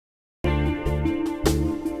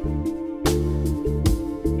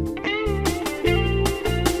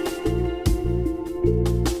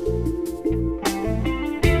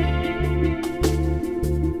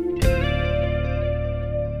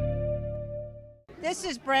This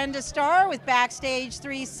is Brenda Starr with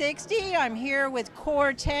BackStage360. I'm here with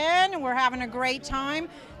Core 10, and we're having a great time.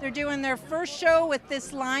 They're doing their first show with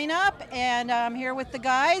this lineup, and I'm here with the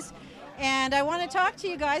guys. And I want to talk to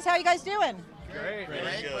you guys. How you guys doing? Great,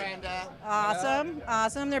 Brenda. Awesome,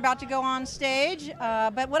 awesome. They're about to go on stage.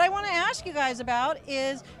 But what I want to ask you guys about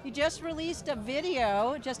is you just released a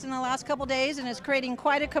video just in the last couple days, and it's creating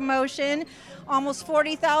quite a commotion. Almost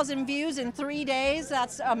 40,000 views in 3 days.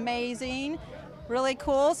 That's amazing. Really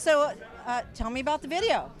cool. So tell me about the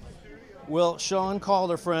video. Well, Sean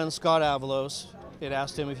called our friend Scott Avalos and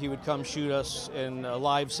asked him if he would come shoot us in a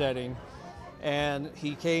live setting. And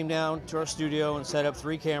he came down to our studio and set up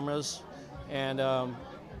 3 cameras. And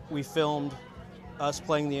we filmed us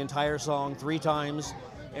playing the entire song 3 times.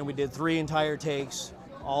 And we did 3 entire takes,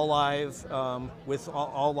 all live, with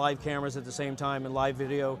all live cameras at the same time, and live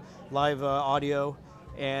video, live audio.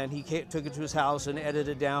 And he took it to his house and edited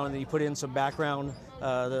it down, and then he put in some background,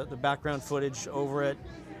 the background footage over it.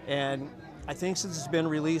 And I think since it's been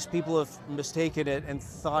released, people have mistaken it and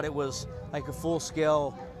thought it was like a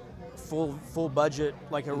full-scale, full budget,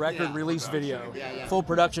 like a record release video, full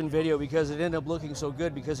production video, because it ended up looking so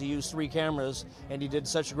good because he used 3 cameras and he did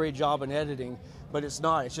such a great job in editing. But it's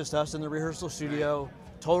not. It's just us in the rehearsal studio,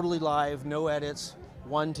 totally live, no edits,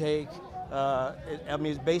 1 take. I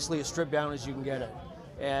mean, it's basically as stripped down as you can get it.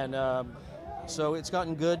 And so it's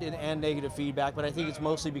gotten good and negative feedback, but I think it's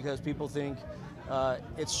mostly because people think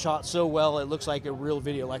it's shot so well it looks like a real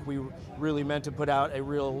video, like we really meant to put out a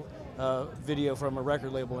real video from a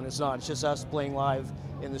record label, and it's not. It's just us playing live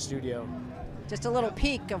in the studio. Just a little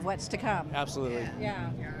peek of what's to come. Absolutely.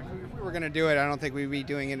 Yeah. If we were going to do it, I don't think we'd be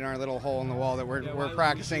doing it in our little hole in the wall that we're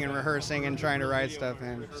practicing and rehearsing and trying to write stuff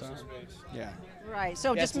in. So, yeah. Right.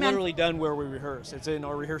 So Yeah, just it's literally done where we rehearse. It's in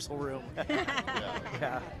our rehearsal room.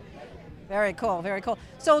 Yeah. Very cool. Very cool.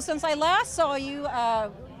 So since I last saw you,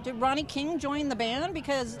 did Ronnie King join the band?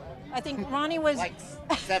 Because I think Ronnie was Like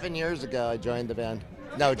 7 years ago, I joined the band.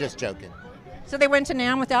 No, just joking. So they went to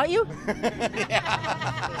NAMM without you?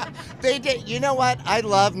 They did. You know what? I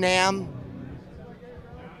love NAMM,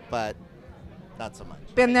 but not so much.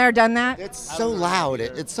 Been there, done that? It's so loud.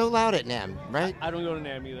 It's so loud at NAMM, right? I don't go to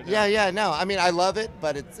NAMM either. Yeah, no. I mean, I love it,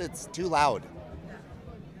 but it's too loud.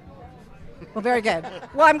 Well, very good.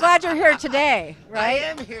 Well, I'm glad you're here today, I right?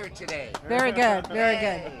 am here today. Very good, very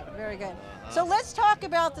good, very good. So let's talk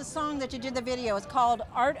about the song that you did the video. It's called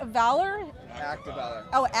Art of Valor? Act of Valor.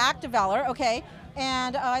 Oh, Act of Valor, okay.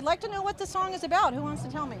 And I'd like to know what the song is about. Who wants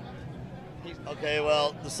to tell me? Okay,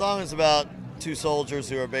 well, the song is about 2 soldiers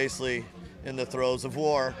who are basically in the throes of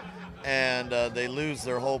war, and they lose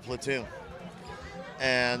their whole platoon.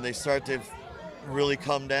 And they start to really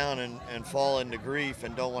come down and fall into grief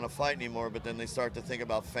and don't want to fight anymore, but then they start to think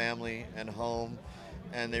about family and home,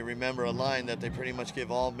 and they remember a line that they pretty much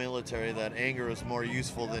give all military, that anger is more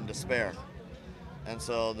useful than despair. And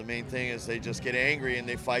so the main thing is they just get angry and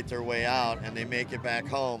they fight their way out and they make it back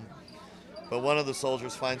home. But one of the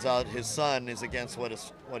soldiers finds out his son is against what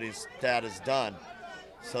his dad has done.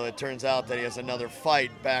 So it turns out that he has another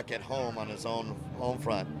fight back at home on his own home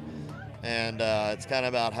front. And it's kind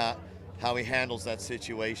of about how he handles that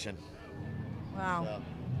situation. Wow. So,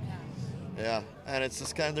 yeah, and it's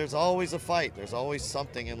just there's always a fight. There's always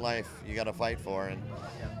something in life you got to fight for. And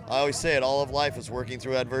I always say it, all of life is working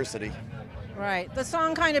through adversity. Right. The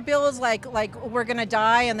song kind of builds like we're going to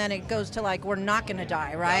die, and then it goes to like we're not going to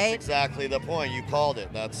die, right? That's exactly the point. You called it.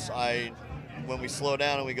 When we slow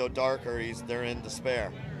down and we go darker, they're in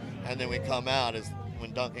despair. And then we come out,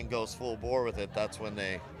 when Duncan goes full bore with it, that's when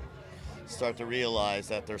they start to realize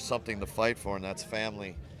that there's something to fight for, and that's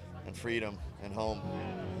family and freedom and home.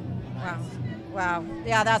 Wow. Wow.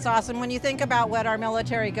 Yeah, that's awesome. When you think about what our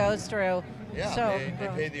military goes through. Yeah, so, they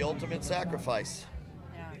pay the ultimate sacrifice.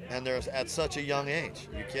 Yeah. And they're at such a young age.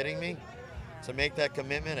 Are you kidding me? To make that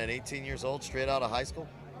commitment at 18 years old, straight out of high school?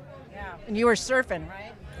 Yeah. And you were surfing,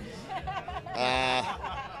 right?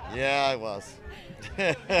 Yeah, I was.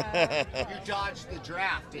 You dodged the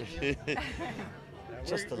draft, didn't you?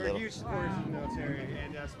 Just a We're little. huge supporters of the military,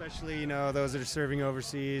 and especially those that are serving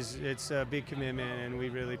overseas. It's a big commitment, and we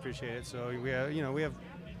really appreciate it. So we have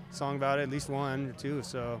a song about it, at least 1 or 2.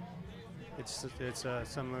 So it's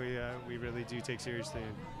something we really do take seriously.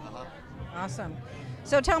 Awesome.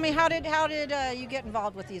 So tell me, how did you get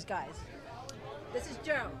involved with these guys? This is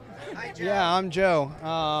Joe. Hi, Joe. Yeah, I'm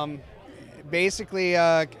Joe. Basically,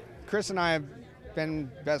 Chris and I have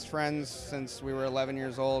been best friends since we were 11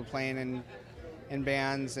 years old, playing in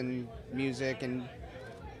bands and music and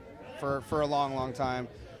for a long time.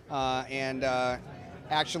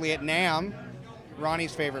 Actually at NAMM,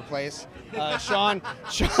 Ronnie's favorite place. Sean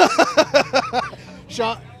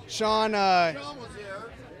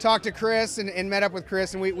talked to Chris and met up with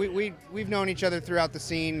Chris, and we've known each other throughout the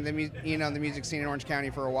scene, the music scene in Orange County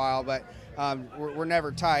for a while, but we're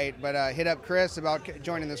never tight. But hit up Chris about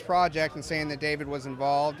joining this project and saying that David was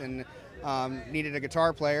involved and needed a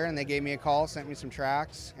guitar player, and they gave me a call, sent me some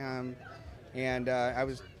tracks, and I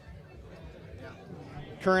was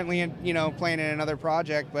currently playing in another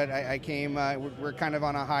project, but I came. We're kind of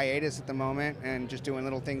on a hiatus at the moment and just doing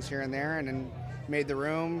little things here and there, and then made the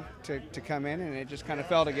room to come in, and it just kind of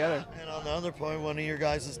fell together. And on the other point, one of your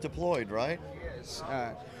guys is deployed, right? Yes.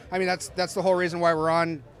 I mean, that's the whole reason why we're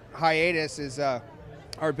on hiatus is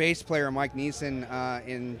our bass player Mike Neeson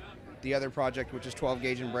in the other project, which is 12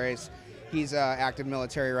 Gauge Embrace. He's active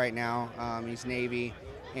military right now. He's Navy,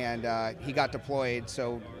 and he got deployed,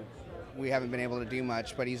 so we haven't been able to do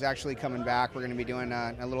much. But he's actually coming back. We're going to be doing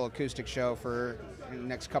a little acoustic show for the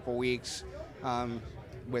next couple weeks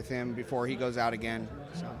with him before he goes out again.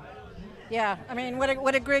 So. Yeah, I mean, what a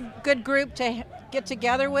good group to get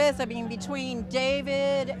together with. I mean, between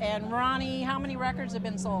David and Ronnie, how many records have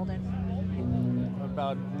been sold?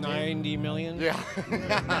 About 90 million. Yeah.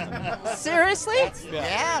 Seriously?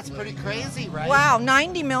 Yeah, it's pretty crazy, right? Wow,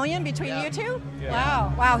 90 million between you two?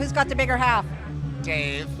 Yeah. Wow, who's got the bigger half?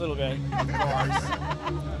 Dave. A little bit. Of course.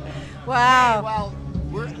 Wow. Hey,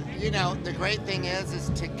 well, the great thing is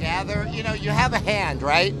together, you have a hand,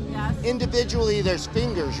 right? Yes. Individually, there's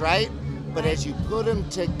fingers, right? But as you put them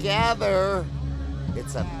together,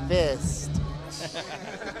 it's a fist.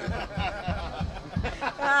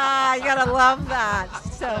 You gotta love that.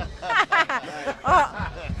 So,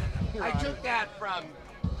 I took that from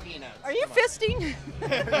Peanuts. Are you fisting?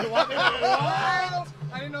 What?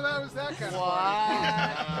 I didn't know that was that kind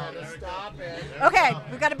What? Stop it. Okay,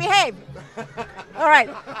 we gotta behave. All right.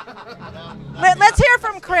 Let's hear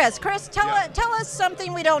from Chris. Chris, tell us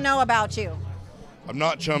something we don't know about you. I'm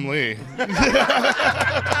not Chum Lee. That's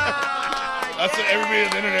what everybody on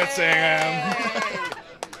the internet's saying I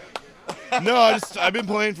am. No, I've been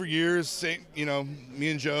playing for years.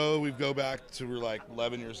 Me and Joe, we go back to we're like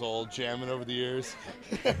 11 years old, jamming over the years.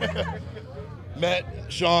 Met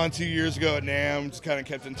Sean 2 years ago at NAMM, just kind of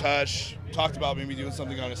kept in touch. Talked about maybe doing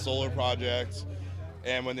something on his solo project,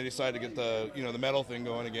 and when they decided to get the metal thing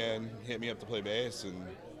going again, hit me up to play bass, and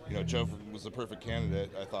Joe was the perfect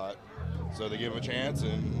candidate, I thought. So they gave him a chance,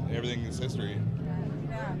 and everything is history.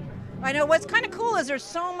 Yeah. I know what's kind of cool is there's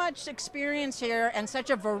so much experience here and such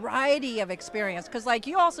a variety of experience. Because like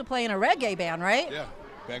you also play in a reggae band, right? Yeah,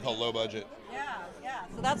 band called Low Budget. Yeah.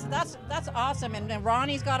 So that's awesome. And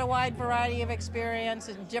Ronnie's got a wide variety of experience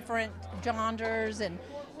and different genres and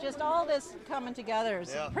just all this coming together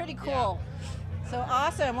is pretty cool. Yeah. So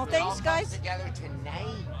awesome. Well, thanks, guys. Together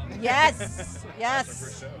tonight. Yes.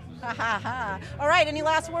 Yes. Ha ha ha. All right. Any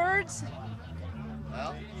last words?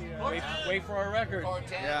 Well, Wait for our record.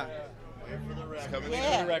 Yeah. Wait for the record. Coming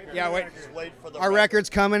Yeah. for the record. Yeah, wait. Just wait for the Our record. record's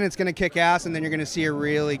coming. It's going to kick ass, and then you're going to see a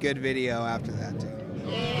really good video after that, too.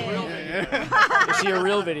 You see a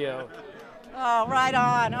real video. Oh, right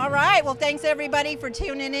on. All right. Well, thanks everybody for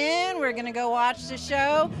tuning in. We're going to go watch the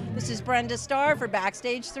show. This is Brenda Starr for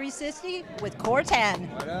BackStage360 with Core 10.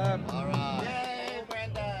 What up? All right. Yay,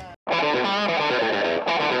 Brenda.